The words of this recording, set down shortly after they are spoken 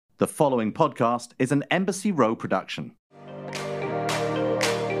The following podcast is an Embassy Row production.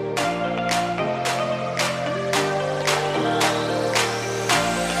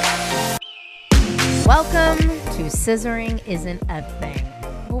 Welcome to Scissoring Isn't a Thing.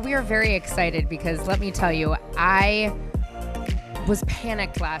 Well, we are very excited because let me tell you, I was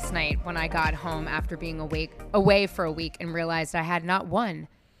panicked last night when I got home after being away for a week and realized I had not one,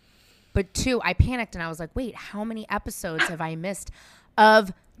 but two. I panicked and I was like, wait, how many episodes have I missed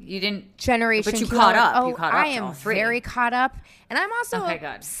of You didn't Generation but you Q? caught up. Oh, You caught up I to am all three. very caught up. And I'm also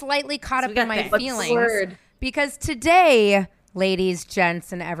slightly caught up in my feelings. Because today, ladies,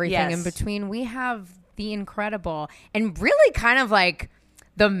 gents, and everything in between, we have the incredible and really kind of like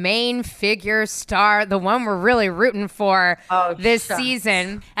the main figure star, the one we're really rooting for this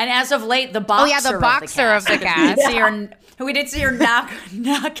season. And as of late, the boxer. Oh, yeah, the boxer of the cast. We did see her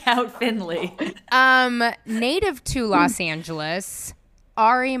knock out Finley. Native to Los Angeles,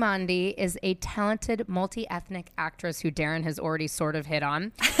 Ari Mandi is a talented multi-ethnic actress who Darren has already sort of hit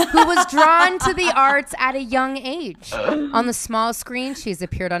on, who was drawn to the arts at a young age. On the small screen, she's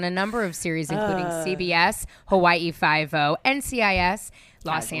appeared on a number of series, including CBS, Hawaii Five-0, NCIS,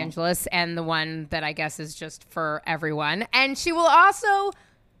 Los Angeles, and the one that I guess is just for everyone. And she will also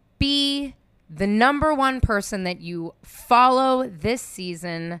be the number one person that you follow this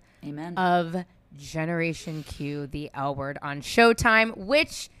season of Generation Q, the L Word on Showtime,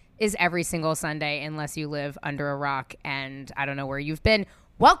 which is every single Sunday unless you live under a rock and I don't know where you've been.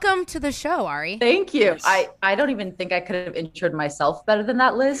 Welcome to the show, Ari. Thank you. I don't even think I could have introed myself better than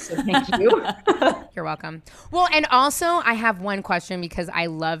that, Liz. So thank you. You're welcome. Well, and also I have one question because I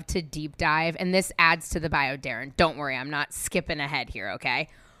love to deep dive, and this adds to the bio, Darren. Don't worry, I'm not skipping ahead here, okay?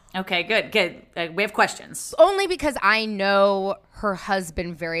 Okay, good. We have questions. Only because I know her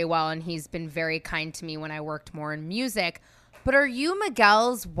husband very well, and he's been very kind to me when I worked more in music. But are you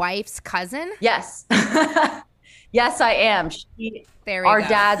Miguel's wife's cousin? Yes. Yes, I am. Our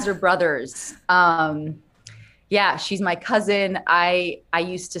dads are brothers. Yeah, she's my cousin. I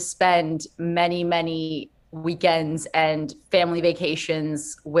used to spend many weekends and family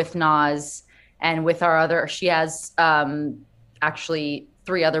vacations with Nas and with our other. She has actually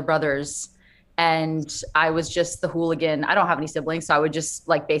 3 other brothers, and I was just the hooligan. I don't have any siblings, so I would just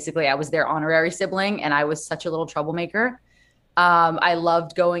basically I was their honorary sibling, and I was such a little troublemaker. I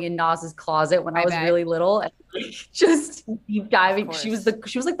loved going in Nas's closet when I was really little and just deep diving. She was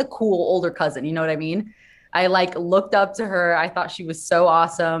like the cool older cousin, you know what I mean? I looked up to her. I thought she was so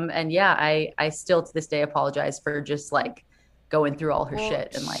awesome, and yeah, I still to this day apologize for just going through all her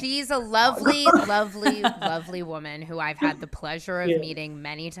shit. And she's a lovely, lovely woman who I've had the pleasure of meeting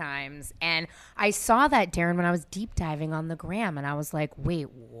many times. And I saw that, Darren, when I was deep diving on the gram, and I was like, wait,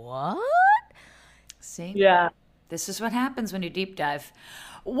 what? See? Yeah. This is what happens when you deep dive.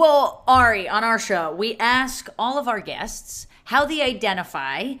 Well, Ari, on our show, we ask all of our guests how they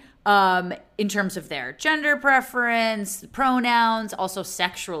identify in terms of their gender preference, pronouns, also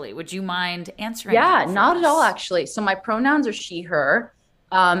sexually. Would you mind answering? Yeah, not at all, actually. So my pronouns are she, her.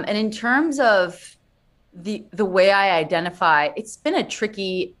 And in terms of the way I identify, it's been a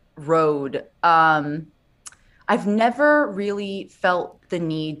tricky road. I've never really felt the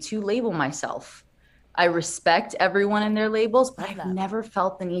need to label myself. I respect everyone and their labels, but I've never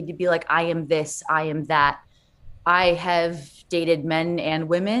felt the need to be like, I am this, I am that. I have dated men and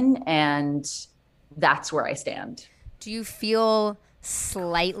women, and that's where I stand. Do you feel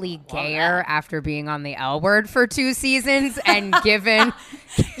slightly gayer after being on the L Word for 2 seasons and given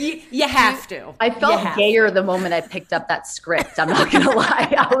you have to? I felt gayer the moment I picked up that script. I'm not gonna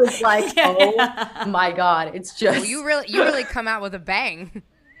lie. I was like, oh my God, it's just you really come out with a bang.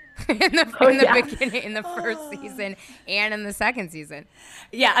 in the beginning, in the first season and in the second season.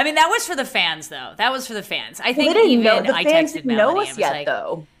 Yeah, I mean that was for the fans, though. That was for the fans. I think I texted Melanie. Know us yet,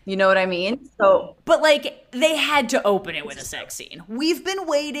 though. You know what I mean? So, but they had to open it with a sex scene. We've been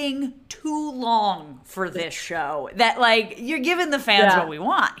waiting too long for this show. That you're giving the fans what we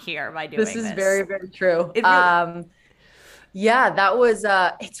want here by doing this. This is very, very true. It really, yeah, that was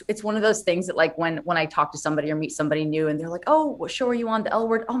it's one of those things that when I talk to somebody or meet somebody new and they're like, oh, what show are you on, the L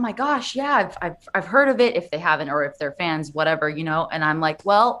Word? Oh my gosh, yeah, I've heard of it, if they haven't, or if they're fans, whatever, and I'm like,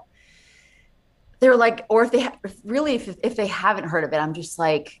 well, they're like, or if they if they haven't heard of it, I'm just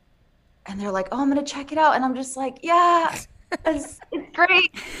like, and they're like, oh, I'm gonna check it out, and I'm just like, yeah, it's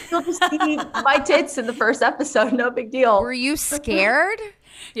great, you'll just see my tits in the first episode, no big deal. Were you scared?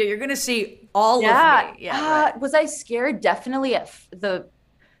 Yeah, you're gonna see all of me. Yeah. Right. Was I scared? Definitely at the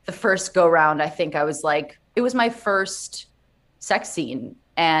first go round. I think I was it was my first sex scene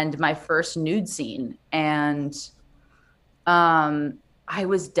and my first nude scene, and I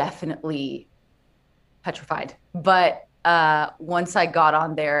was definitely petrified. But once I got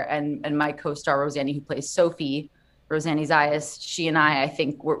on there and my co-star Rosanny, who plays Sophie, Rosanny Zayas, she and I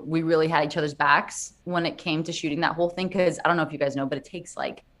think we really had each other's backs when it came to shooting that whole thing. Because I don't know if you guys know, but it takes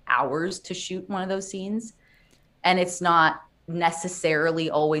like hours to shoot one of those scenes. And it's not necessarily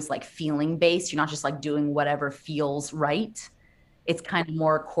always like feeling based. You're not just like doing whatever feels right. It's kind of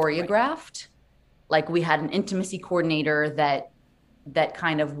more choreographed. Like we had an intimacy coordinator that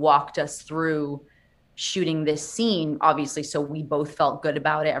kind of walked us through shooting this scene, obviously, so we both felt good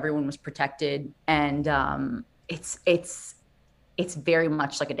about it. Everyone was protected, and it's very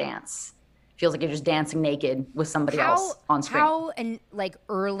much like a dance. Feels like you're just dancing naked with somebody else on screen. How and like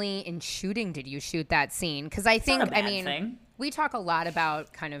early in shooting did you shoot that scene? Because I think, we talk a lot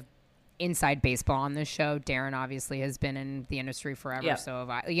about kind of inside baseball on this show. Darren obviously has been in the industry forever, yep. So have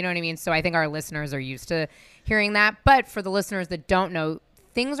I. You know what I mean? So I think our listeners are used to hearing that. But for the listeners that don't know,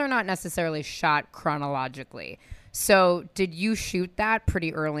 things are not necessarily shot chronologically. So did you shoot that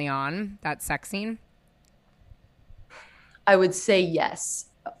pretty early on, that sex scene? I would say yes.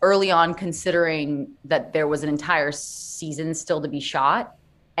 Early on, considering that there was an entire season still to be shot.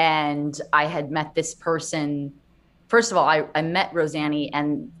 And I had met this person. First of all, I met Rosanny,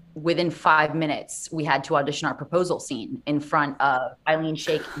 and within 5 minutes, we had to audition our proposal scene in front of Eileen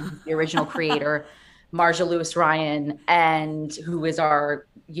Shaken, the original creator, Marja Lewis Ryan, and who is our,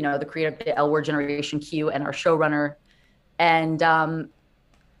 the creator of the L Word Generation Q and our showrunner. And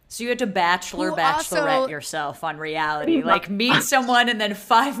so you had to bachelorette yourself on reality, like meet someone and then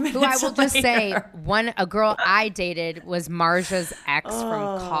 5 minutes who I will later. just say, a girl I dated was Marja's ex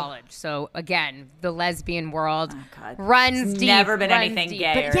from college. So again, the lesbian world runs deep. Never been anything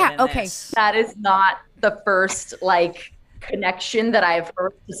gayer. But yeah, okay. That is not the first connection that I've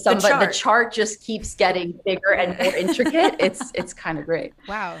heard to somebody. The chart just keeps getting bigger and more intricate. It's kind of great.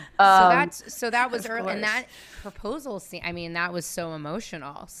 Wow. So that was early, and that proposal scene, I mean, that was so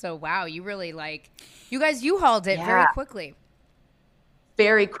emotional. So wow, you really you hauled it very quickly.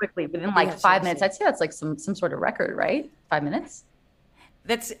 Very quickly, within 5 minutes. I'd say that's like some sort of record, right? 5 minutes.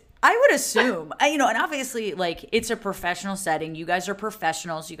 I would assume, and obviously, it's a professional setting. You guys are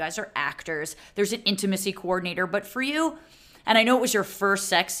professionals. You guys are actors. There's an intimacy coordinator. But for you, and I know it was your first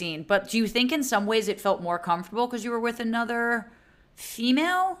sex scene, but do you think in some ways it felt more comfortable because you were with another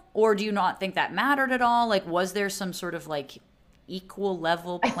female? Or do you not think that mattered at all? Was there some sort of, equal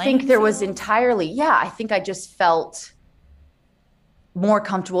level playing I think there field? was entirely, I think I just felt more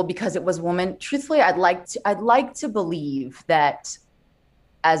comfortable because it was a woman. Truthfully, I'd like to believe that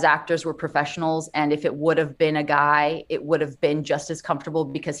as actors we're professionals, and if it would have been a guy, it would have been just as comfortable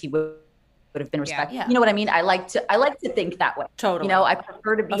because he would have been respected. Yeah. You know what I mean? I like to think that way. Totally. I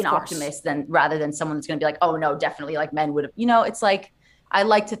prefer to be an optimist rather than someone that's going to be like, oh no, definitely men would have. It's I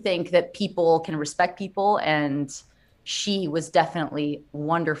like to think that people can respect people, and she was definitely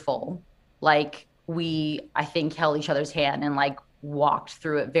wonderful. We, I think, held each other's hand and walked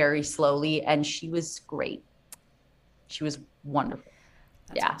through it very slowly, and she was great. She was wonderful.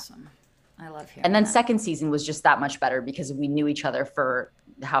 That's awesome. I love hearing And then that. second season was just that much better because we knew each other for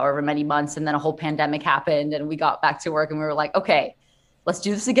however many months, and then a whole pandemic happened and we got back to work and we were like, okay, let's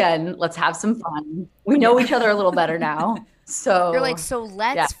do this again. Let's have some fun. We know each other a little better now. So you're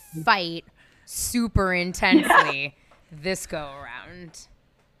let's fight super intensely this go around.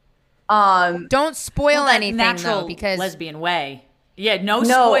 Don't spoil anything though, because lesbian way. Yeah, no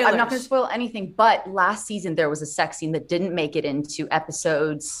spoilers. I'm not going to spoil anything. But last season there was a sex scene that didn't make it into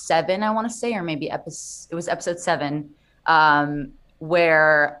episode 7, I want to say, or maybe it was episode 7,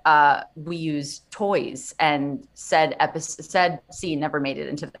 where we used toys, and said scene never made it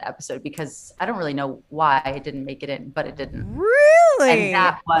into the episode because I don't really know why it didn't make it in, but it didn't. Really? And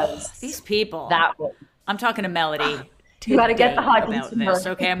that was these people. That was. I'm talking to Melody. You got to get the hot about this.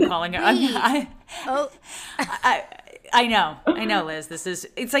 Okay, I'm calling her. I know, Liz.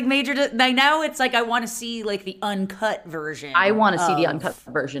 It's major. Now it's I want to see the uncut version. I want to see the uncut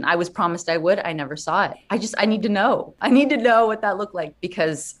version. I was promised I would. I never saw it. I need to know. I need to know what that looked like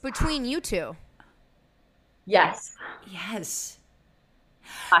because. Between you two. Yes.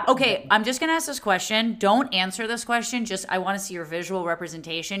 Okay, I'm just going to ask this question. Don't answer this question. Just I want to see your visual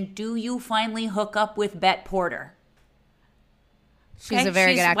representation. Do you finally hook up with Bette Porter? She's a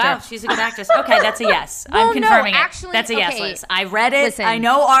very good actress. Wow, she's a good actress. Okay, that's a yes. I'm confirming it. That's a yes, Liz. I read it. Listen, I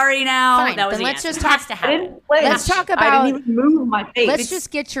know Ari now. Fine, that was then a let's yes. just talk to happen. Let's talk about. I didn't even move my face. Let's just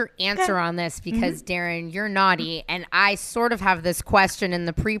get your answer on this because Darren, you're naughty, and I sort of have this question in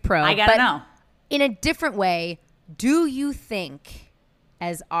the pre-pro. I gotta know. In a different way, do you think,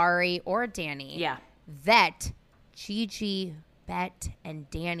 as Ari or Danny, that Gigi Bet and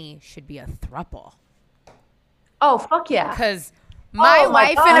Danny should be a throuple. Oh, fuck yeah. Because my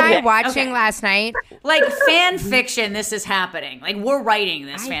wife God, and I yeah. watching last night. Like fan fiction, this is happening. Like we're writing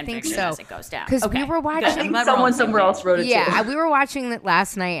this fan think fiction so. as it goes down. Because we were watching. I think someone somewhere else wrote it too. Yeah, we were watching it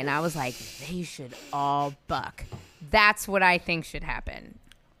last night, and I was like, they should all buck. That's what I think should happen,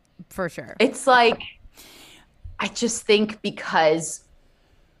 for sure. It's like, I just think because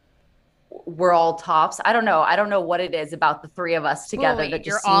we're all tops. I don't know what it is about the three of us together wait, that just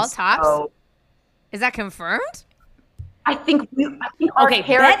you're seems all tops? so. Is that confirmed? I think our Bet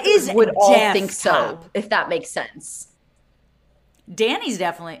characters is would all Jeff think so, top. if that makes sense. Danny's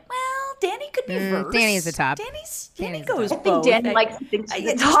definitely. Well, Danny could be verse. Danny's the top. Danny the goes top. I think both. Danny likes to think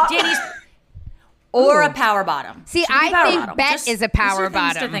she's the top. Danny's or a power bottom. See, She could be I power think bottom. Bet is a power these are things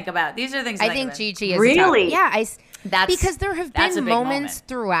bottom. to think about. These are things. To I think think about. Gigi is Really? the top. Yeah, That's because there have that's been a big moments moment.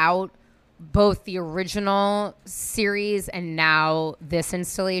 throughout both the original series and now this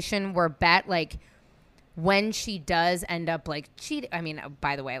installation where Bet, like, when she does end up like cheating. I mean,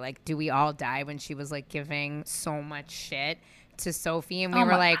 by the way, like, do we all die when she was like giving so much shit to Sophie, and we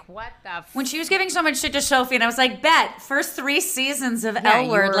were like, what the When she was giving so much shit to Sophie, and I was like, Bet, first 3 seasons of Yeah, L you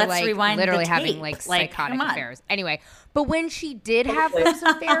Word, were, let's like, rewind literally the having tape. like psychotic come on. affairs. Anyway, but when she did have those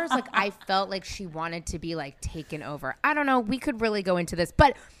affairs, like, I felt like she wanted to be like taken over. I don't know. We could really go into this,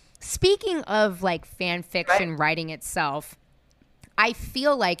 but speaking of like fan fiction writing itself, I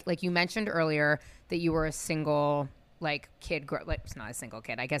feel like you mentioned earlier that you were a single like kid, like it's not a single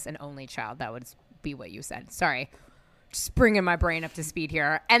kid, I guess an only child. That would be what you said. Sorry, just bringing my brain up to speed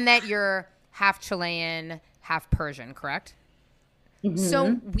here, and that you're half Chilean, half Persian, correct? Mm-hmm.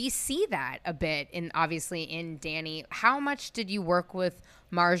 So we see that a bit obviously in Danny. How much did you work with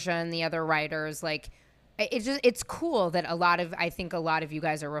Marja and the other writers? Like, it's cool that I think a lot of you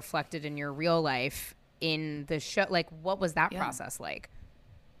guys are reflected in your real life in the show. Like, what was that process like?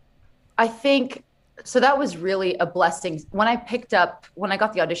 I think so. That was really a blessing. When I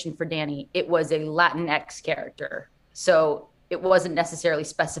got the audition for Danny, it was a Latinx character. So it wasn't necessarily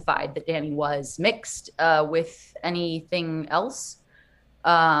specified that Danny was mixed with anything else.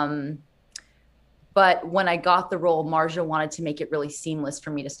 But when I got the role, Marja wanted to make it really seamless for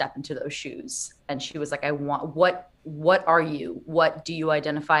me to step into those shoes. And she was like, what are you? What do you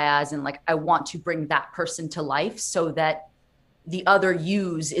identify as? And like, I want to bring that person to life so that the other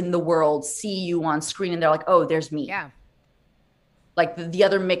yous in the world see you on screen and they're like, oh, there's me. Yeah. Like the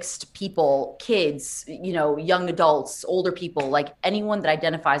other mixed people, kids, young adults, older people, like anyone that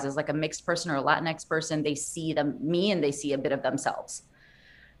identifies as like a mixed person or a Latinx person, they see me and they see a bit of themselves.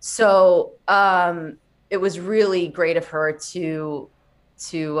 So it was really great of her to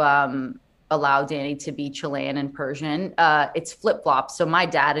allow Danny to be Chilean and Persian. It's flip-flop. So my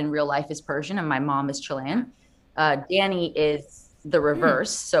dad in real life is Persian and my mom is Chilean. Danny is the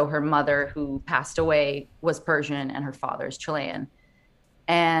reverse. So her mother, who passed away, was Persian and her father is Chilean.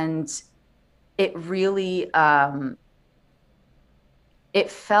 And it really,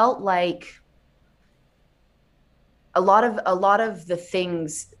 it felt like a lot of the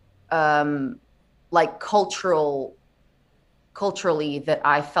things, like culturally that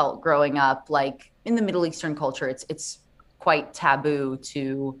I felt growing up, like in the Middle Eastern culture, it's quite taboo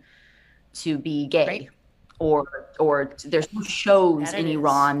to be gay. Right. Or there's no shows in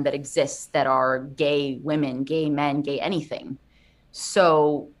Iran that exist that are gay women, gay men, gay anything.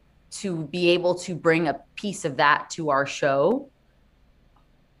 So to be able to bring a piece of that to our show,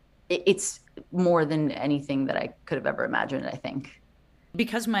 it's more than anything that I could have ever imagined, I think.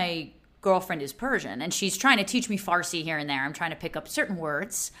 Because my girlfriend is Persian and she's trying to teach me Farsi here and there. I'm trying to pick up certain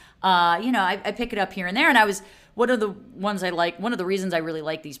words. I pick it up here and there. And one of the reasons I really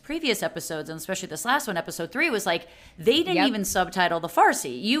like these previous episodes, and especially this last one, episode 3, was like, they didn't even subtitle the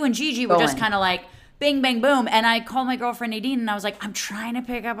Farsi. You and Gigi were just kind of like, bing, bang, boom. And I called my girlfriend Nadine and I was like, I'm trying to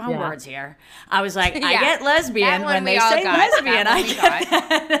pick up on words here. I was like, I get lesbian when they say lesbian.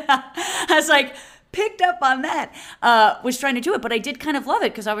 I was like, picked up on that, was trying to do it. But I did kind of love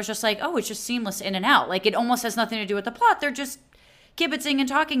it because I was just like, oh, it's just seamless in and out. Like, it almost has nothing to do with the plot. They're just kibitzing and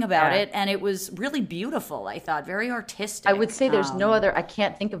talking about it. And it was really beautiful, I thought. Very artistic. I would say there's I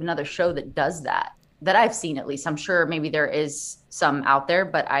can't think of another show that does that I've seen, at least. I'm sure maybe there is some out there,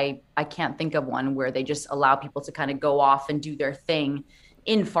 but I can't think of one where they just allow people to kind of go off and do their thing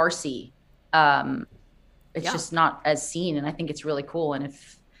in Farsi. It's just not as seen. And I think it's really cool. And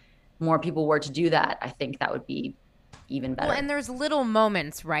if more people were to do that, I think that would be even better. Well, and there's little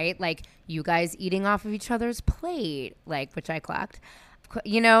moments, right? Like you guys eating off of each other's plate, like, which I clocked, of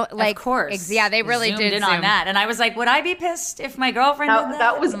Of course. Yeah, they really zoomed did in zoom on that. And I was like, would I be pissed if my girlfriend did that?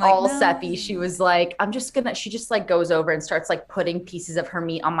 That was I'm all like, no. Seppi. She was like, she just like goes over and starts like putting pieces of her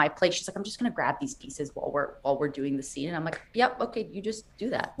meat on my plate. She's like, I'm just going to grab these pieces while we're doing the scene. And I'm like, yep, okay, you just do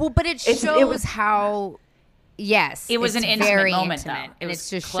that. Well, but it shows how, yes. It was an intimate moment, though. And it's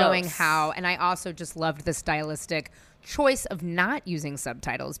just showing how, and I also just loved the stylistic choice of not using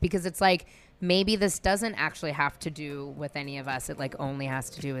subtitles, because it's like, maybe this doesn't actually have to do with any of us. It like only has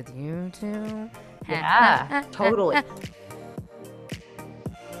to do with you two. Yeah, totally.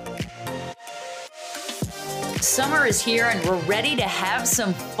 Summer is here and we're ready to have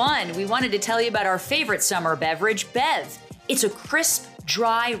some fun. We wanted to tell you about our favorite summer beverage, Bev. It's a crisp,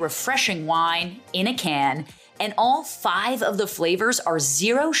 dry, refreshing wine in a can, and all 5 of the flavors are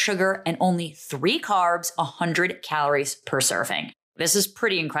 0 sugar and only 3 carbs, 100 calories per serving. This is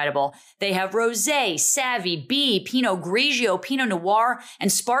pretty incredible. They have Rosé, Savvy, B, Pinot Grigio, Pinot Noir,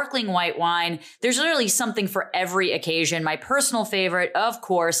 and sparkling white wine. There's literally something for every occasion. My personal favorite, of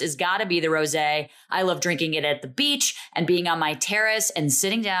course, is gotta be the Rosé. I love drinking it at the beach and being on my terrace and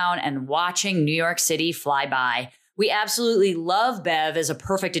sitting down and watching New York City fly by. We absolutely love Bev as a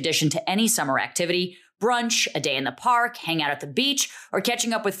perfect addition to any summer activity. Brunch, a day in the park, hang out at the beach, or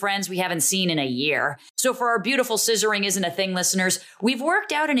catching up with friends we haven't seen in a year. So for our beautiful Scissoring Isn't a Thing listeners, we've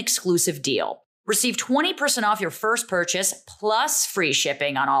worked out an exclusive deal. Receive 20% off your first purchase plus free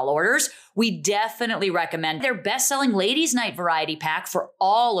shipping on all orders. We definitely recommend their best-selling Ladies Night Variety Pack for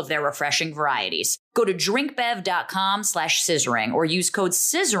all of their refreshing varieties. Go to drinkbev.com/scissoring or use code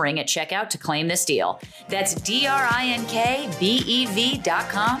scissoring at checkout to claim this deal. That's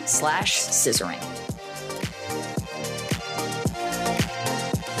drinkbev.com/scissoring.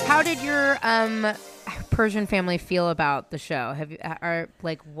 How did your Persian family feel about the show?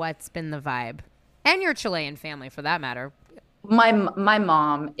 What's been the vibe? And your Chilean family, for that matter. My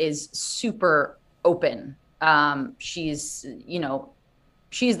mom is super open. She's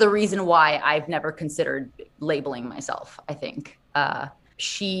the reason why I've never considered labeling myself, I think.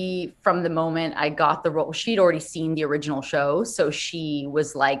 She, from the moment I got the role, she'd already seen the original show. So she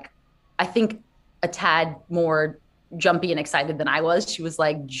was like, I think a tad more jumpy and excited than I was. She was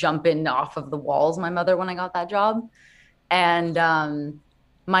like jumping off of the walls, my mother, when I got that job. And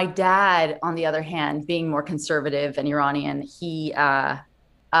my dad, on the other hand, being more conservative and Iranian, he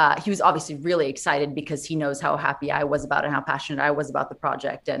was obviously really excited because he knows how happy I was about it and how passionate I was about the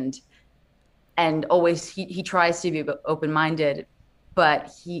project. And always he tries to be open-minded. But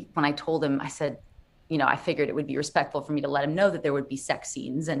when I told him, I said, I figured it would be respectful for me to let him know that there would be sex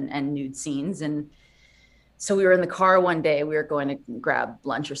scenes and nude scenes. And so we were in the car one day, we were going to grab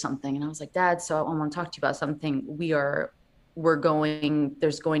lunch or something. And I was like, Dad, so I want to talk to you about something.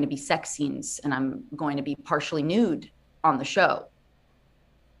 There's going to be sex scenes and I'm going to be partially nude on the show.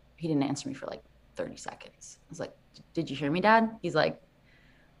 He didn't answer me for like 30 seconds. I was like, did you hear me, Dad? He's like,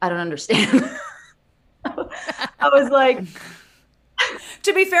 I don't understand. I was like,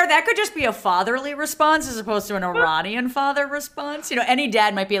 to be fair, that could just be a fatherly response as opposed to an Iranian father response. Any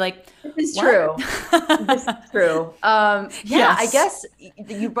dad might be like, this is true. This is true. Yes. I guess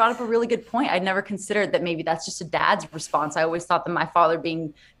you brought up a really good point. I'd never considered that maybe that's just a dad's response. I always thought that my father,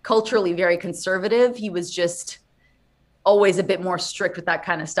 being culturally very conservative, he was just always a bit more strict with that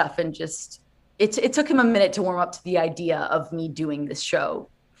kind of stuff. And just, it took him a minute to warm up to the idea of me doing this show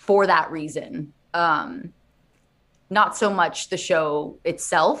for that reason. Not so much the show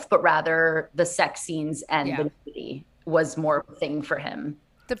itself, but rather the sex scenes and the nudity was more of a thing for him.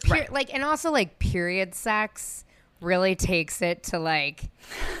 And also period sex really takes it to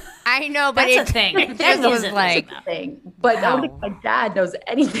I know, but that's a thing. It just was a thing. But I don't think my dad knows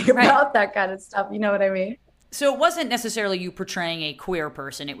anything about that kind of stuff. You know what I mean? So it wasn't necessarily you portraying a queer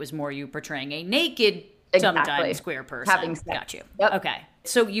person. It was more you portraying a naked, sometimes queer person. Having sex. Got you. Yep. Okay.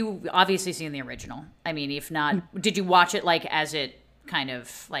 So you obviously seen the original. I mean, if not, did you watch it as it kind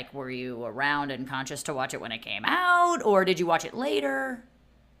of were you around and conscious to watch it when it came out, or did you watch it later?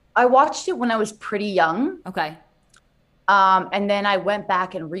 I watched it when I was pretty young. Okay. And then I went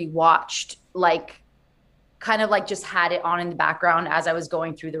back and rewatched, just had it on in the background as I was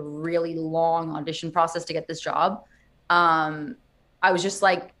going through the really long audition process to get this job. I was just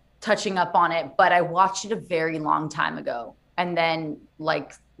touching up on it, but I watched it a very long time ago. And then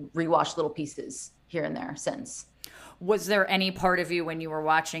rewatched little pieces here and there since. Was there any part of you when you were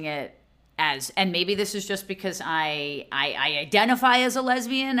watching it and maybe this is just because I identify as a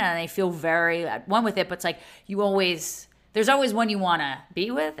lesbian and I feel very at one with it, but it's there's always one you want to be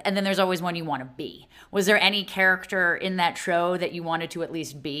with and then there's always one you want to be. Was there any character in that show that you wanted to at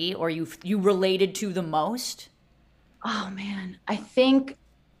least be or you related to the most? Oh man, I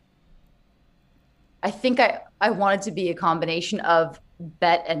wanted to be a combination of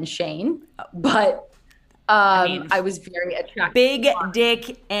Bet and Shane, but I was very attracted. Big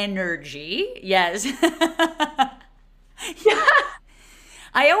dick energy. Yes.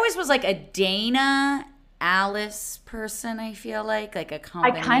 I always was like a Dana Alice person, I feel like a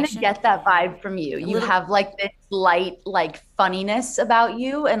combination. I kind of get that vibe from you. You have like this light, like funniness about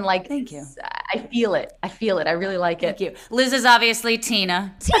you. And like, thank you. I feel it. I really like it. Thank you. Liz is obviously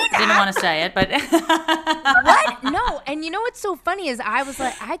Tina. Didn't want to say it, but. What? No. And you know what's so funny is I was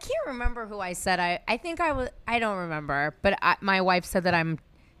like, I can't remember who I said. I think I don't remember, but my wife said that I'm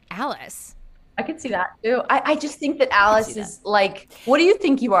Alice. I could see that too. I just think that Alice is like, what do you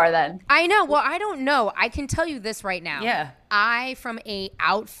think you are then? I know. Well, I don't know. I can tell you this right now. Yeah. From an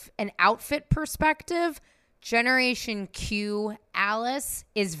outfit perspective, Generation Q Alice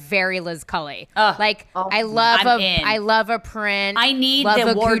is very Liz Cully. I love a print. I need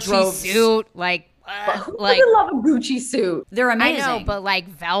the wardrobe suit. Who doesn't love a Gucci suit? They're amazing. I know, but like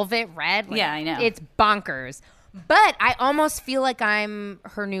velvet red. Yeah, I know. It's bonkers. But I almost feel like I'm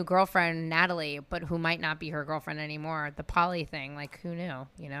her new girlfriend, Natalie, but who might not be her girlfriend anymore. The poly thing, like who knew,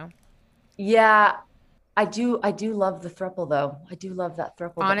 you know? Yeah, I do love the throuple though. I do love that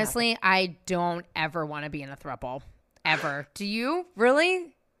throuple. Honestly, I don't ever want to be in a throuple. Ever. Do you?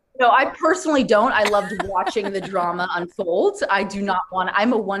 Really? No, I personally don't. I loved watching the drama unfold. I do not want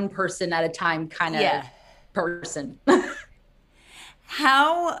I'm a one person at a time kind of person.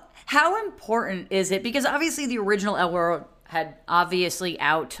 How important is it? Because obviously the original El World had obviously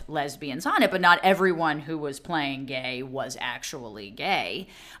out lesbians on it, but not everyone who was playing gay was actually gay.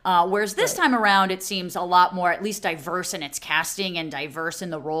 Whereas this time around, it seems a lot more at least diverse in its casting and diverse in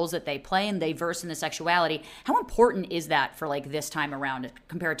the roles that they play and diverse in the sexuality. How important is that for like this time around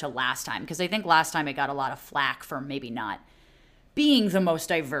compared to last time? Because I think last time it got a lot of flack for maybe not being the most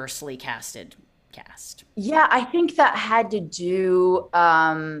diversely casted cast. Yeah, I think that had to do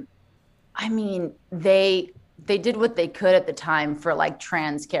I mean, they did what they could at the time for like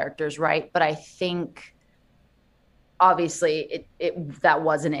trans characters, right? But I think obviously it that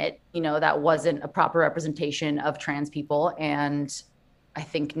wasn't it. You know, that wasn't a proper representation of trans people. And I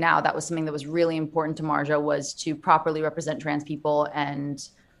think now that was something that was really important to Marja, was to properly represent trans people and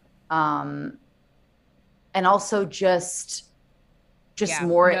also just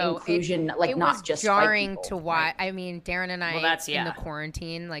more inclusion, like not just jarring white to watch. I mean, Darren and I in the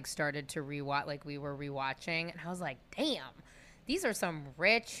quarantine like started to rewatch, like we were rewatching, and I was like, damn, these are some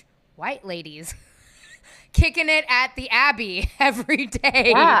rich white ladies kicking it at the Abbey every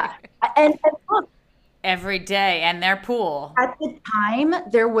day. Yeah, and look, every day, and their pool. At the time,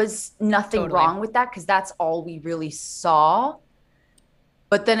 there was nothing wrong with that because that's all we really saw.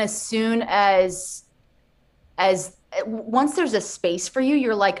 But then as soon as once there's a space for you,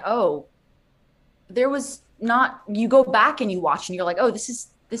 you're like, oh, there was not, you go back and you watch and you're like, oh, this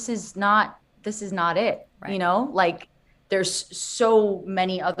is not it. Right. You know, like there's so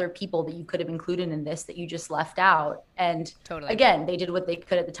many other people that you could have included in this that you just left out. And again, they did what they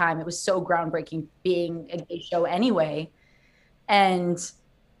could at the time. It was so groundbreaking being a gay show anyway. And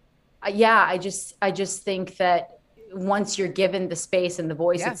I just think that once you're given the space and the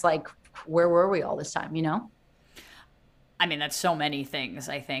voice, it's like, where were we all this time, you know? I mean, that's so many things,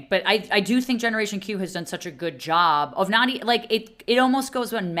 I think. But I do think Generation Q has done such a good job of not, like, it almost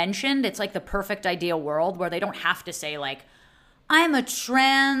goes unmentioned. It's like the perfect ideal world where they don't have to say, like, I'm a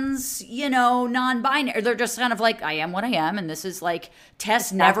trans, non-binary. They're just kind of like, I am what I am. And this is like,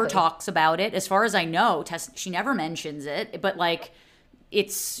 Tess never talks about it. As far as I know, Tess, she never mentions it. But, like,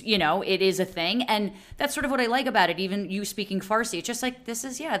 it's, it is a thing. And that's sort of what I like about it. Even you speaking Farsi, it's just like, this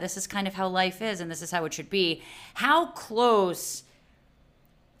is kind of how life is and this is how it should be. How close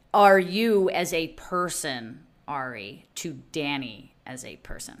are you as a person, Ari, to Danny as a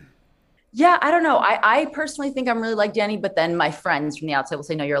person? Yeah, I don't know. I personally think I'm really like Danny, but then my friends from the outside will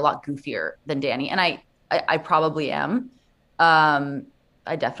say, no, you're a lot goofier than Danny. And I probably am.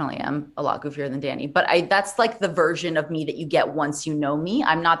 I definitely am a lot goofier than Danny, but that's like the version of me that you get once you know me.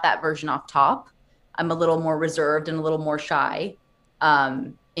 I'm not that version off top. I'm a little more reserved and a little more shy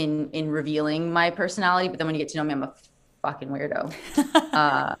in revealing my personality. But then when you get to know me, I'm a fucking weirdo.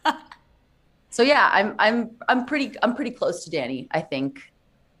 So yeah, I'm pretty close to Danny, I think,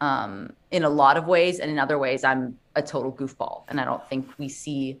 in a lot of ways, and in other ways, I'm a total goofball, and I don't think we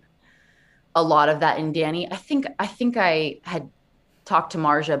see a lot of that in Danny. I think I had talked to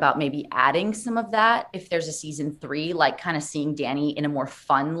Marja about maybe adding some of that if there's a season 3, like kind of seeing Danny in a more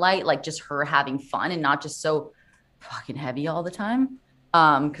fun light, like just her having fun and not just so fucking heavy all the time.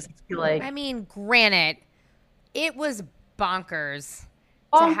 Because I feel like, I mean, granted, It was bonkers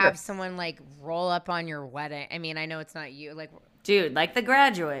to have someone like roll up on your wedding. I mean, I know it's not you. Like, dude, like The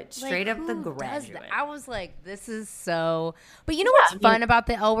Graduate, straight up The Graduate. I was like, this is so. But you know what's fun about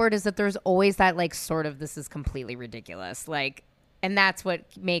the L Word is that there's always that like sort of this is completely ridiculous, like, and that's what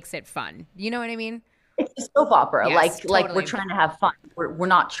makes it fun. You know what I mean? It's a soap opera. Yes, like totally. we're trying to have fun. We're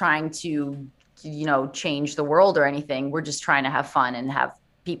not trying to, change the world or anything. We're just trying to have fun and have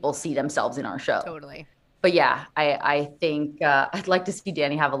people see themselves in our show. Totally. But yeah, I think I'd like to see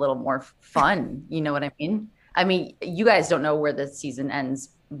Danny have a little more fun. You know what I mean? I mean, you guys don't know where the season ends,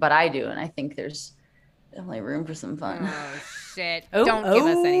 but I do. And I think there's definitely room for some fun. Oh, shit. Don't give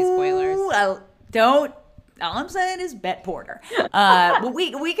us any spoilers. Don't. All I'm saying is bet Porter. Well,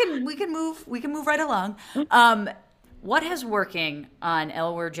 we can move right along. What has working on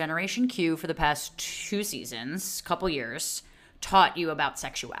L Word Generation Q for the past 2 seasons, couple years, taught you about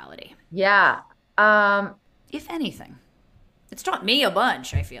sexuality? Yeah. If anything, it's taught me a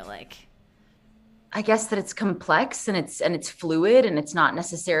bunch. I feel like. I guess that it's complex and it's fluid and it's not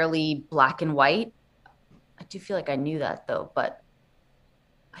necessarily black and white. I do feel like I knew that though, but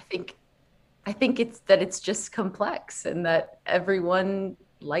I think it's just complex and that everyone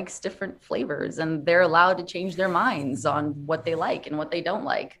likes different flavors and they're allowed to change their minds on what they like and what they don't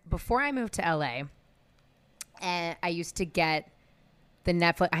like. Before I moved to LA, I used to get the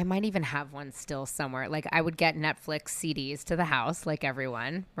Netflix. I might even have one still somewhere. Like I would get Netflix CDs to the house, like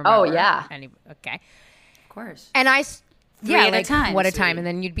everyone. Remember? Oh yeah. Okay. Of course. And I. Three at like, a time. What a time. And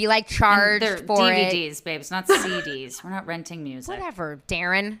then you'd be like charged for DVDs, it. babes, not CDs. We're not renting music. Whatever,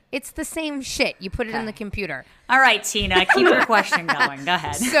 Darren. It's the same shit. You put it in the computer. All right, Tina, keep your question going. Go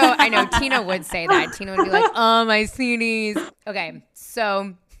ahead. So I know Tina would say that. Tina would be like, oh, my CDs. Okay.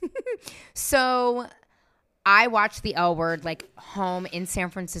 So I watched the L Word like home in San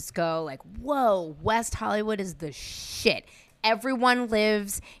Francisco. Like, whoa, West Hollywood is the shit. Everyone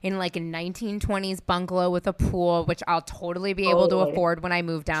lives in like a 1920s bungalow with a pool, which I'll totally be able to afford when I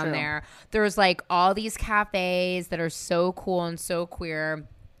move down there. There's like all these cafes that are so cool and so queer.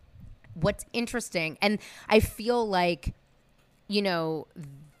 What's interesting, and I feel like,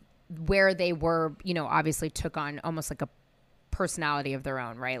 where they were, obviously took on almost like a personality of their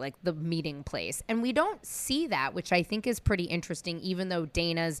own, right? Like the meeting place. And we don't see that, which I think is pretty interesting, even though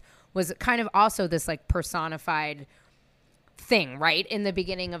Dana's was kind of also this like personified thing, right? In the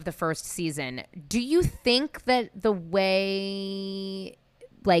beginning of the first season. Do you think that the way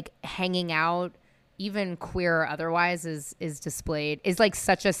like hanging out, even queer or otherwise, is displayed, is like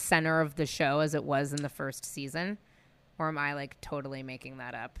such a center of the show as it was in the first season? Or am I like totally making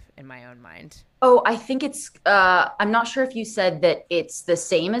that up in my own mind? Oh, I think it's, I'm not sure if you said that it's the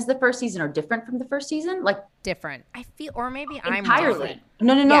same as the first season or different from the first season. Like different. I feel, or maybe I'm entirely. different.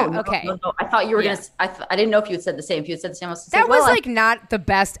 No. Yeah, okay. No. I thought you were going to, I didn't know if you had said the same. If you had said the same, I was that was like not the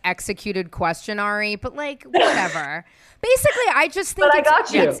best executed question, Ari, but like whatever. Basically, I just think I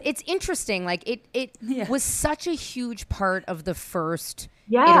got you. It's interesting. Like it was such a huge part of the first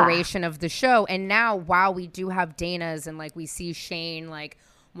iteration of the show. And now, while we do have Dana's and like we see Shane like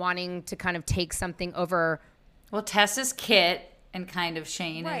wanting to kind of take something over. Well, Tess is Kit and kind of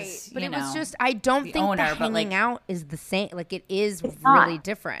Shane is, but it was just, I don't think owner, the hanging out is the same. Like it is really not.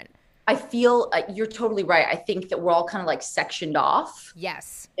 different. I feel you're totally right. I think that we're all kind of like sectioned off.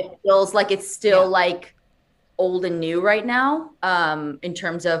 Yes. It feels like it's still like old and new right now, in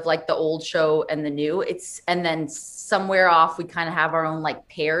terms of like the old show and the new. And then somewhere off we kind of have our own like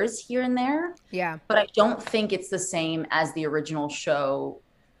pairs here and there. Yeah. But I don't think it's the same as the original show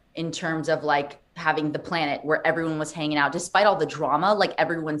in terms of like having the planet where everyone was hanging out, despite all the drama, like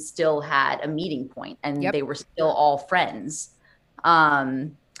everyone still had a meeting point and they were still all friends.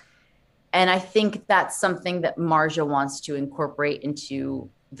 And I think that's something that Marja wants to incorporate into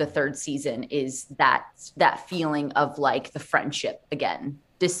the third season, is that feeling of like the friendship again,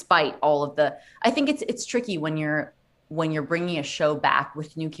 despite all of the, I think it's tricky when you're bringing a show back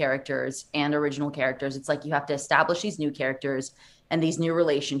with new characters and original characters. It's like you have to establish these new characters and these new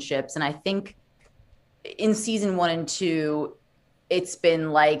relationships. And I think in season 1 and 2, it's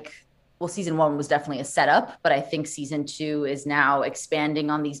been like, well, season 1 was definitely a setup, but I think season 2 is now expanding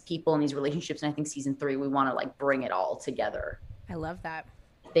on these people and these relationships. And I think season 3, we want to like bring it all together. I love that.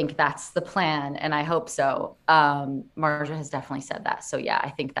 I think that's the plan, and I hope so. Marja has definitely said that. So yeah,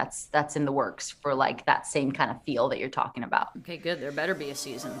 I think that's in the works for like that same kind of feel that you're talking about. Okay, good. There better be a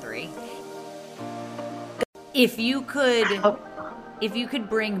season 3. If you could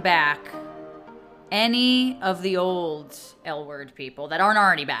bring back any of the old L Word people that aren't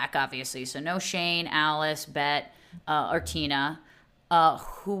already back, obviously, so no Shane, Alice, Bet, or Tina,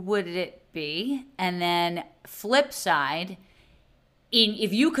 who would it be? And then flip side,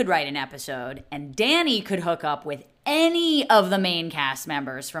 if you could write an episode and Danny could hook up with any of the main cast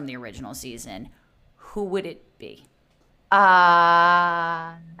members from the original season, who would it be?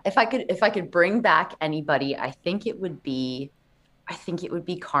 If I could bring back anybody, I think it would be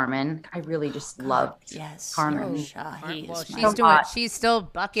Carmen. I really just love Carmen. She's still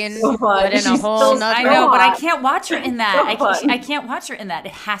bucking, so but in a whole nother. I know, but I can't watch her in that. I can't watch her in that.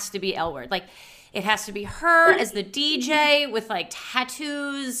 It has to be L Word. Like, it has to be her as the DJ with like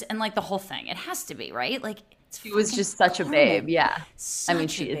tattoos and like the whole thing. It has to be, right? Like, she was just such a babe. Yeah, I mean,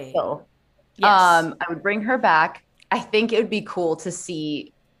 she is still. Yes. I would bring her back. I think it would be cool to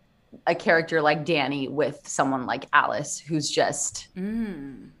see a character like Danny with someone like Alice, who's just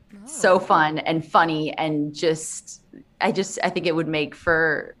so fun and funny, and I think it would make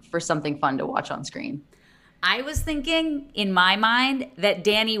for something fun to watch on screen. I was thinking in my mind that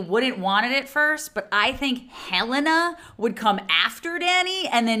Danny wouldn't want it at first, but I think Helena would come after Danny,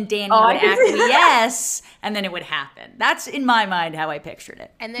 and then Danny would acquiesce, and then it would happen. That's in my mind how I pictured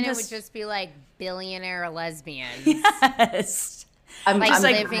it. And then it would just be like billionaire lesbians. Yes. I'm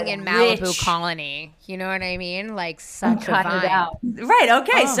living in Malibu Colony. You know what I mean? Like such a vibe. Right.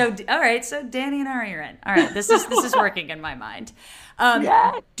 Okay. So all right. So Danny and Ari are in. All right. This is working in my mind.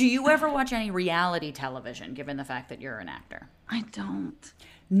 Do you ever watch any reality television? Given the fact that you're an actor, I don't.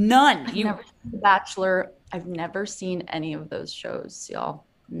 None. I've never seen The Bachelor. I've never seen any of those shows, y'all.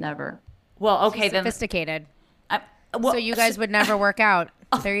 Never. Well, okay. She's sophisticated. So you guys would never work out.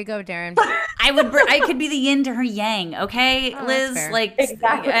 There you go, Darren. I could be the yin to her yang, okay, Liz? Like,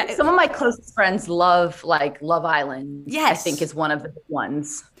 exactly. Some of my closest friends love like Love Island. Yes, I think is one of the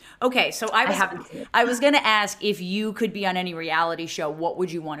ones. Okay, so I was going to ask if you could be on any reality show, what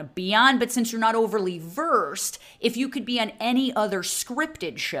would you want to be on? But since you're not overly versed, if you could be on any other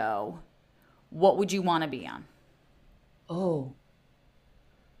scripted show, what would you want to be on? Oh,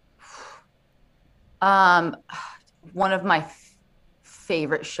 one of my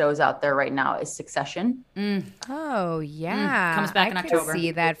favorite shows out there right now is Succession. Oh yeah, comes back in October. I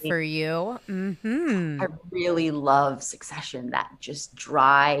see that for you. I really love Succession. That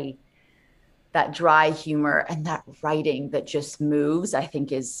dry humor and that writing that just moves, I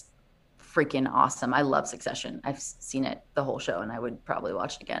think is freaking awesome. I love Succession. I've seen it the whole show, and I would probably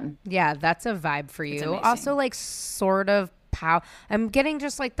watch it again. Yeah, that's a vibe for you. Also, like sort of power. I'm getting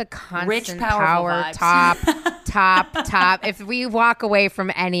just like the constant rich power top. If we walk away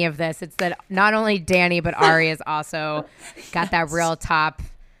from any of this, it's that not only Danny but Ari has also got that real top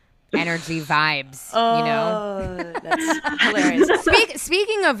energy vibes. You know, that's hilarious.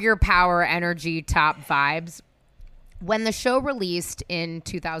 Speaking of your power energy top vibes, when the show released in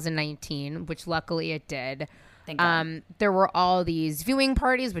 2019, which luckily it did. There were all these viewing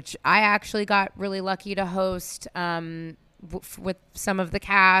parties, which I actually got really lucky to host with some of the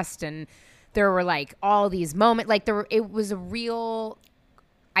cast, and there were like all these moments. Like it was a real.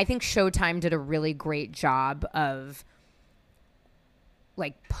 I think Showtime did a really great job of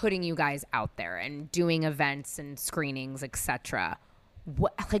like putting you guys out there and doing events and screenings, etc.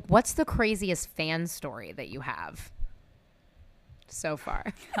 What's the craziest fan story that you have so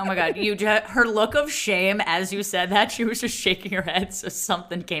far? Oh my God. Her look of shame as you said that, she was just shaking her head, so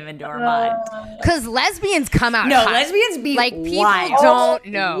something came into her mind. Because lesbians come out hot. Lesbians be like people wild. Don't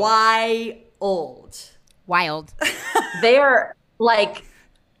know. Wild. They are like,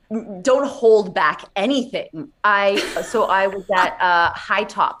 don't hold back anything. I was at High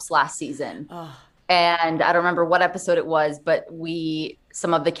Tops last season. And I don't remember what episode it was, but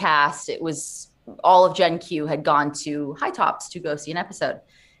some of the cast, it was all of Gen Q had gone to High Tops to go see an episode,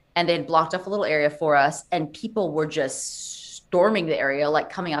 and they had blocked off a little area for us, and people were just storming the area, like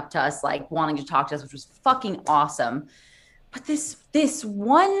coming up to us, like wanting to talk to us, which was fucking awesome. But this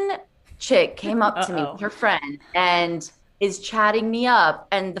one chick came up to me with her friend and is chatting me up,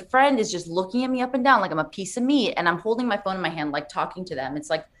 and the friend is just looking at me up and down like I'm a piece of meat, and I'm holding my phone in my hand, like talking to them.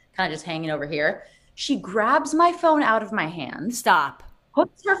 It's like kind of just hanging over here. She grabs my phone out of my hand. Stop.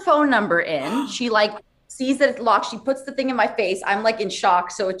 Puts her phone number in. She like sees that it's locked. She puts the thing in my face. I'm like in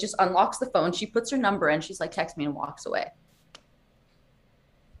shock. So it just unlocks the phone. She puts her number in. She's like, text me, and walks away.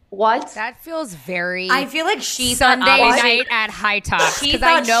 What? That feels very. I feel like she Sunday night at High Tops. She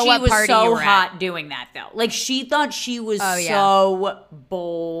thought she was so hot doing that though. Like she thought she was so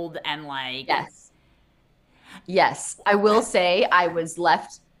bold and like. Yes. I will say I was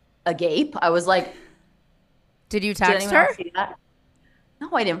left agape. I was like, did you text her? See that? No,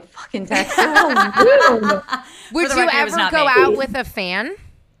 I didn't fucking text her. Would you ever go out with a fan?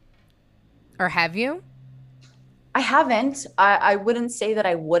 Or have you? I haven't. I wouldn't say that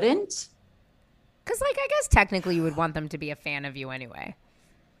I wouldn't. Because, like, I guess technically you would want them to be a fan of you anyway.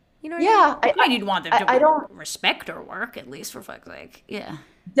 You know what I mean? You'd want them to respect our work, at least, for fuck's sake. Yeah.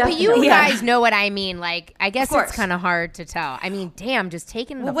 Definitely. But you guys know what I mean. Like, I guess it's kind of hard to tell. I mean, damn, just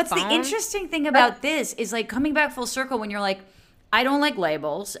taking the phone. What's the interesting thing about this is, like, coming back full circle when you're like, I don't like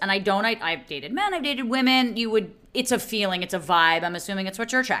labels, and I've dated men, I've dated women. It's a feeling, it's a vibe. I'm assuming it's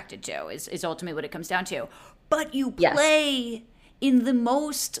what you're attracted to is ultimately what it comes down to. But you play in the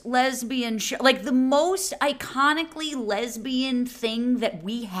most lesbian like the most iconically lesbian thing that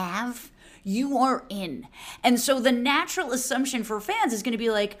we have, you are in. And so the natural assumption for fans is going to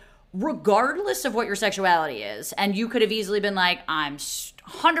be like, regardless of what your sexuality is, and you could have easily been like, I'm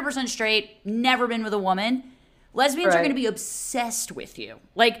 100% straight, never been with a woman, lesbians are going to be obsessed with you.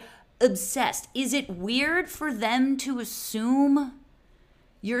 Like, obsessed. Is it weird for them to assume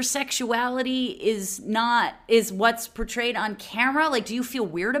your sexuality is what's portrayed on camera? Like, do you feel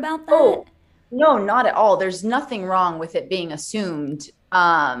weird about that? Oh, no, not at all. There's nothing wrong with it being assumed.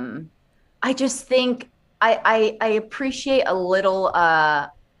 I just think I appreciate a little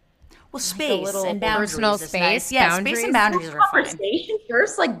space and boundaries. Personal space. Nice. Yeah, boundaries. Space and boundaries are fine. Conversation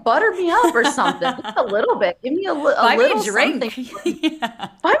first, like butter me up or something. Just a little bit. Give me a little drink. Something.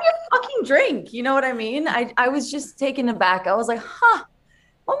 Buy me a fucking drink. You know what I mean? I was just taken aback. I was like, huh.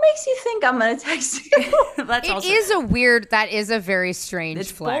 What makes you think I'm going to text you? That is a very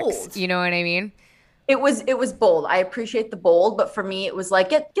strange flex. Bold. You know what I mean? It was bold. I appreciate the bold, but for me, it was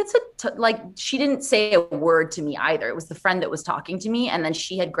like, she didn't say a word to me either. It was the friend that was talking to me. And then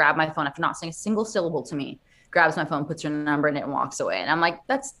she had grabbed my phone after not saying a single syllable to me, grabs my phone, puts her number in it and walks away. And I'm like,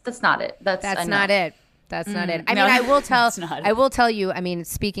 that's not it. That's not it. That's not it. I mean, I will tell you, I mean,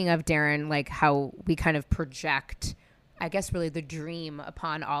 speaking of Darren, like how we kind of project, I guess, really the dream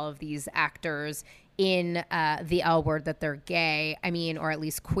upon all of these actors in the L Word that they're gay, I mean, or at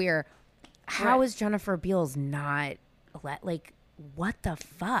least queer. How is Jennifer Beals not, like, what the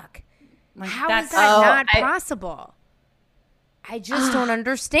fuck? Like, how is that not possible? I just don't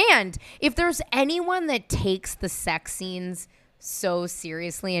understand. If there's anyone that takes the sex scenes so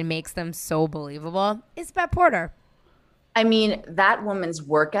seriously and makes them so believable, it's Bette Porter. I mean, that woman's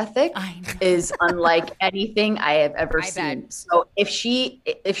work ethic is unlike anything I have ever seen. So if she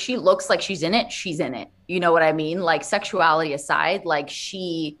looks like she's in it, she's in it. You know what I mean? Like, sexuality aside, like,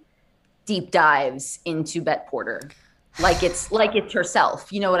 she deep dives into Bette Porter. Like it's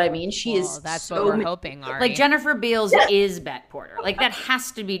herself. You know what I mean? She is. That's what we're hoping, Ari. Like, Jennifer Beals is Bette Porter. Like, that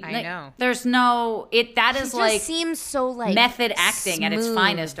has to be. I know. There's no. That is like. Seems so like method acting at its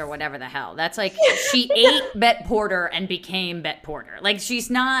finest, or whatever the hell. That's like she ate Bette Porter and became Bette Porter. Like, she's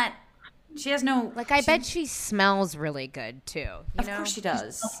not. She has no. Like, I bet she smells really good too. Of course she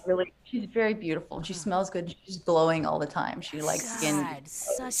does. She's very beautiful. She smells good. She's glowing all the time. She likes skin.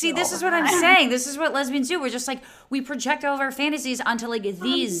 See, this is what I'm saying. This is what lesbians do. We're just like, we project all of our fantasies onto like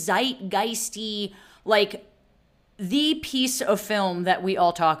the zeitgeisty, like the piece of film that we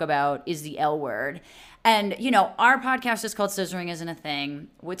all talk about is the L Word. And, you know, our podcast is called Scissoring Isn't a Thing,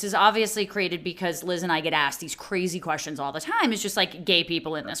 which is obviously created because Liz and I get asked these crazy questions all the time. It's just like gay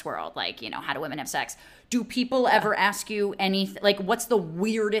people in this world. Like, you know, how do women have sex? Do people ever ask you anything? Like, what's the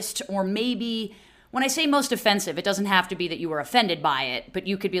weirdest, or maybe, when I say most offensive, it doesn't have to be that you were offended by it, but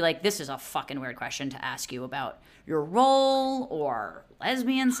you could be like, this is a fucking weird question to ask you about your role or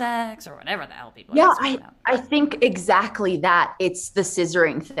lesbian sex or whatever the hell people ask you about. I think exactly that. It's the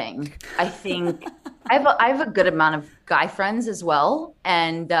scissoring thing. I think I have a good amount of guy friends as well,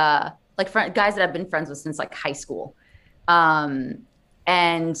 and guys that I've been friends with since like high school, and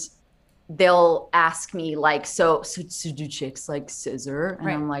they'll ask me like, so do chicks like scissor? And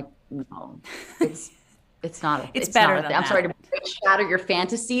I'm like, no, it's not. It's better than that. I'm sorry to shatter your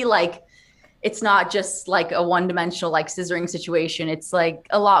fantasy. Like, it's not just like a one-dimensional like scissoring situation. It's like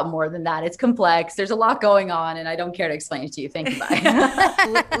a lot more than that. It's complex. There's a lot going on, and I don't care to explain it to you. Thank you.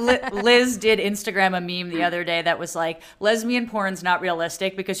 Bye. Liz did Instagram a meme the other day that was like, lesbian porn's not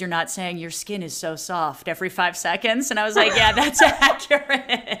realistic because you're not saying your skin is so soft every 5 seconds. And I was like, yeah, that's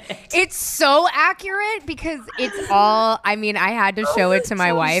accurate. It's so accurate because it's all, I mean, I had to show it to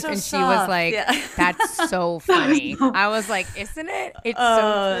my wife, and she was like, that's so funny. I was like, isn't it? It's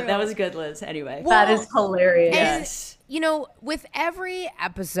so true. That was good, Liz. Anyway, that is hilarious. Yes. You know, with every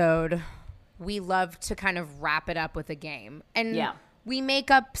episode, we love to kind of wrap it up with a game. And we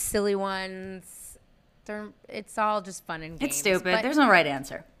make up silly ones. It's all just fun and games. It's stupid. There's no right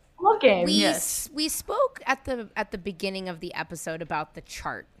answer. Okay. We spoke at the beginning of the episode about the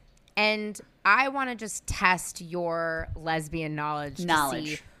chart. And I want to just test your lesbian knowledge to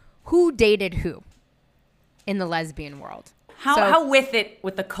see who dated who. in the lesbian world. How with it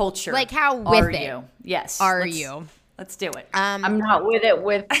with the culture? Like how with it? You? Yes. You? Let's do it. I'm not with it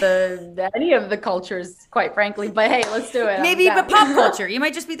with any of the cultures, quite frankly. But hey, let's do it. Maybe but pop culture. You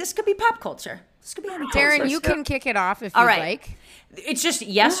might just be. This could be pop culture. This could be any. Darren, you can kick it off if you'd like. It's just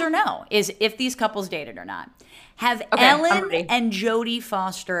yes or no. Is if these couples dated or not. Have Ellen and Jodie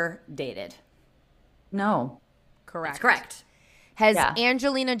Foster dated? No. Correct. That's correct. Has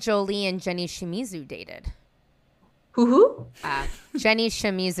Angelina Jolie and Jenny Shimizu dated? Who? Jenny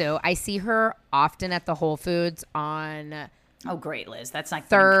Shimizu. I see her often at the Whole Foods on Oh, great, Liz. That's like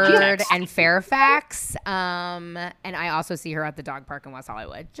 3rd and Fairfax. And I also see her at the dog park in West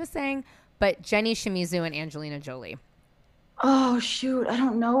Hollywood. Just saying. But Jenny Shimizu and Angelina Jolie. Oh, shoot. I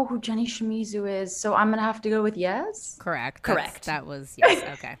don't know who Jenny Shimizu is. So I'm going to have to go with yes? Correct. Correct. That was yes.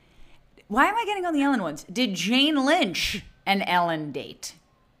 Okay. Why am I getting on the Ellen ones? Did Jane Lynch and Ellen date?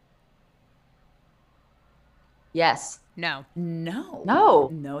 Yes. No.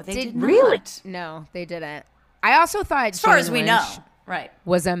 No, they did not. Really? No, they didn't. I also thought as far Jane as we Lynch know, right,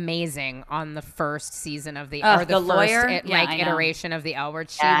 was amazing on the first season of the lawyer iteration of the L Word.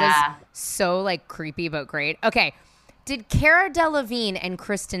 She was so like creepy but great. Okay, did Cara Delevingne and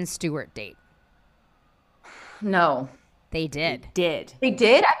Kristen Stewart date? No. They did. They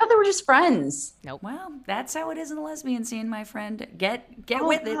did? I thought they were just friends. Nope. Well, that's how it is in the lesbian scene, my friend. Get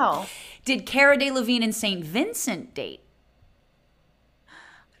with it. Did Cara Delevingne and St. Vincent date? I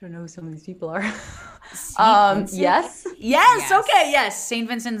don't know who some of these people are. Yes. Yes. Okay. Yes. St.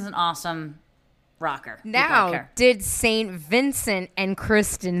 Vincent is an awesome rocker. Now, did St. Vincent and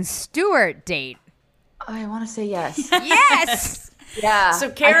Kristen Stewart date? I want to say yes. Yes. Yeah. So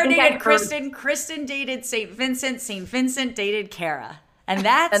Cara dated Kristen. Kristen dated St. Vincent. St. Vincent dated Cara. And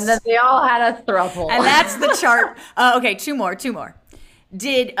then they all had a throuple. And that's the chart. Okay, two more.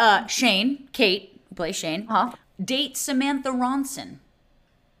 Did Kate, who plays Shane, date Samantha Ronson?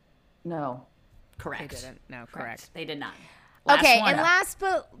 No. Correct. They didn't. No, correct. They did not. Last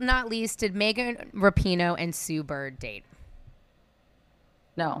but not least, did Megan Rapinoe and Sue Bird date?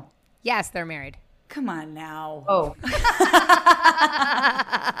 No. Yes, they're married. Come on now. Oh.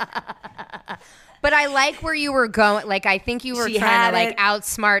 But I like where you were going. Like, I think you were trying to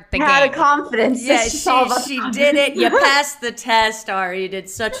outsmart the game. Had a confidence. Yeah, she did it. You passed the test, Ari. You did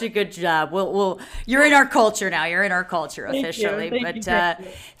such a good job. You're in our culture now. You're in our culture officially.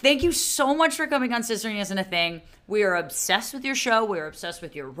 Thank you so much for coming on Scissoring Isn't a Thing. We are obsessed with your show. We're obsessed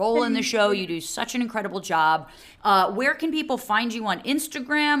with your role in the show. You do such an incredible job. Where can people find you on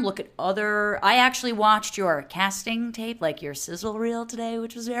Instagram? Look at I actually watched your casting tape, like your sizzle reel today,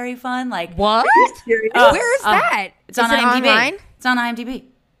 which was very fun. Like what? Where is that? It's on IMDb. Online? It's on IMDb.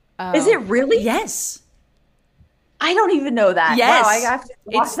 Is it really? Yes. I don't even know that. Yes. Wow, I have to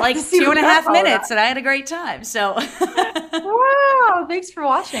it's like 2.5 minutes, and I had a great time. So, wow, thanks for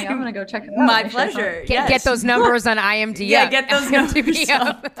watching. I'm gonna go check it out. My pleasure. Get those numbers on IMDb. Yeah, get those numbers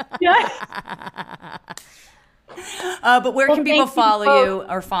up. Yeah. But where can people follow you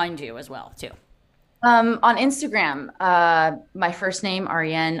or find you as well, too? On Instagram, my first name,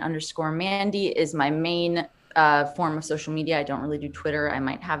 Ariane_Mandy, is my main form of social media. I don't really do Twitter. I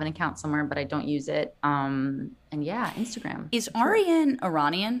might have an account somewhere, but I don't use it. And yeah, Instagram. Is Ariane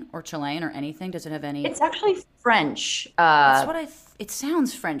Iranian or Chilean or anything? Does it have any? It's actually French. That's what it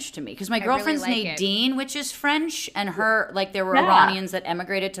sounds French to me because my girlfriend's really Nadine, which is French, and her there were Iranians that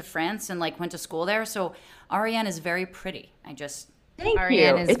emigrated to France and went to school there. So Ariane is very pretty. Thank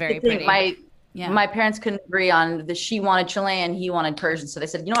Ariane you. is very pretty. My parents couldn't agree on she wanted Chilean, he wanted Persian, so they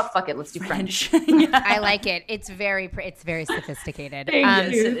said, you know what, fuck it, let's do French. I like it. It's very sophisticated.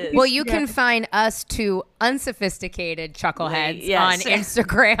 Well, you can find us two unsophisticated chuckleheads on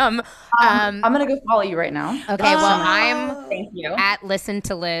Instagram. I'm gonna go follow you right now. Okay, well, I'm at Listen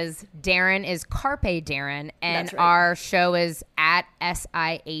to Liz. Darren is Carpe Darren, and our show is at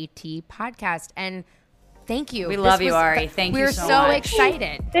SIAT Podcast. And thank you. We love you, Ari. Thank you so much. We're so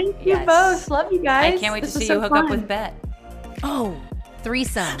excited. Thank you both. Love you guys. I can't wait to see you hook up with Bet. Oh,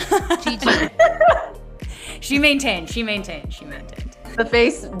 threesome. GG. She maintained. The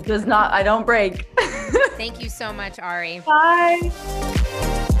face does not, I don't break. Thank you so much, Ari. Bye.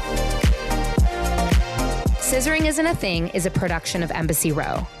 Scissoring Isn't a Thing is a production of Embassy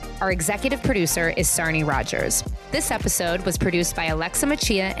Row. Our executive producer is Sarni Rogers. This episode was produced by Alexa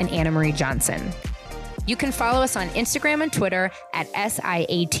Machia and Anna Marie Johnson. You can follow us on Instagram and Twitter at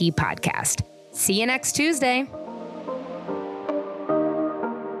SIAT Podcast. See you next Tuesday.